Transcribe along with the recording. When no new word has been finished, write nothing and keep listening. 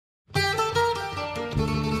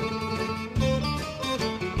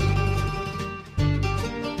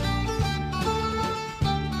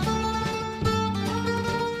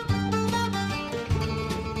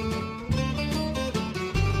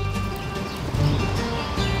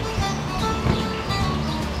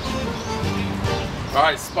All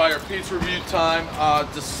right, Spire Pizza review time.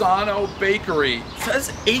 DeSano Bakery. It says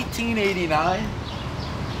 1889.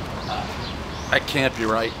 That can't be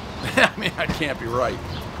right. I mean, that can't be right.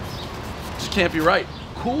 Just can't be right.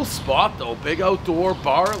 Cool spot though. Big outdoor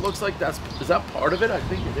bar. It looks like is that part of it? I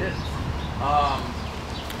think it is.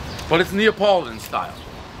 But it's Neapolitan style.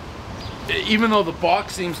 Even though the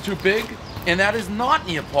box seems too big, and that is not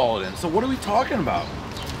Neapolitan. So what are we talking about?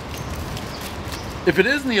 If it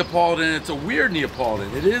is Neapolitan, it's a weird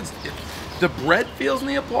Neapolitan. The bread feels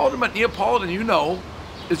Neapolitan, but Neapolitan, you know,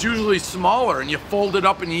 is usually smaller, and you fold it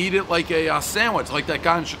up and you eat it like a sandwich, like that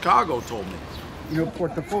guy in Chicago told me. You know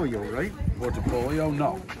portfolio, right? Portfolio?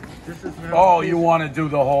 No. This is Oh, you want to do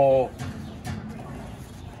the whole...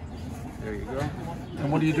 There you go.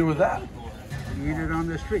 And what do you do with that? You eat it on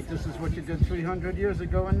the street. This is what you did 300 years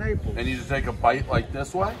ago in Naples. And you just take a bite like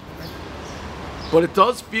this way? But it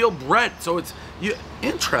does feel bread, so it's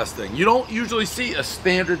interesting. You don't usually see a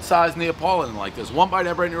standard size Neapolitan like this. One bite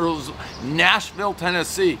every rules. Nashville,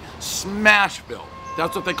 Tennessee, Smashville.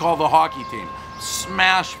 That's what they call the hockey team,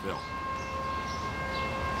 Smashville.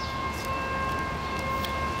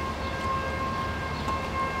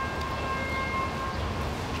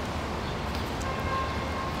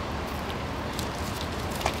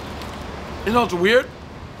 You know, it's weird.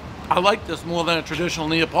 I like this more than a traditional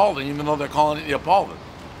Neapolitan, even though they're calling it Neapolitan.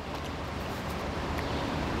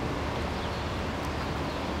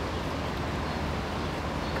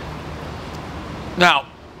 Now,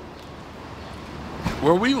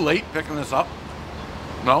 were we late picking this up?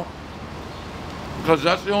 No? Because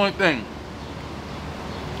that's the only thing.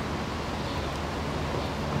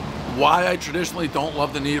 Why I traditionally don't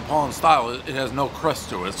love the Neapolitan style, it has no crust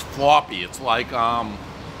to it. It's floppy. It's like,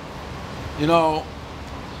 you know,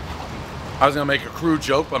 I was going to make a crude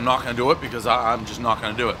joke, but I'm not going to do it because I'm just not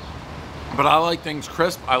going to do it. But I like things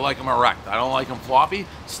crisp. I like them erect. I don't like them floppy.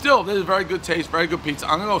 Still, this is very good taste, very good pizza.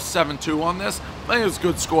 I'm going to go 7-2 on this. I think it's a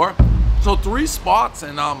good score. So 3 spots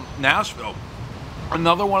in Nashville.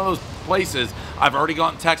 Another one of those places, I've already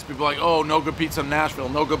gotten texts, people like, oh, no good pizza in Nashville,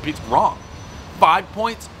 no good pizza. Wrong. 5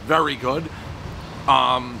 points, very good.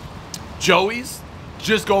 Joey's,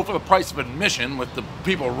 just go for the price of admission with the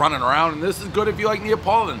people running around. And this is good if you like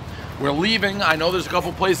Neapolitan. We're leaving. I know there's a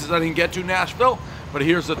couple places I didn't get to Nashville, but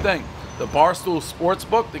here's the thing. The Barstool Sports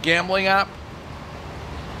book, the gambling app,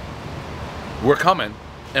 we're coming.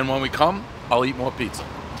 And when we come, I'll eat more pizza.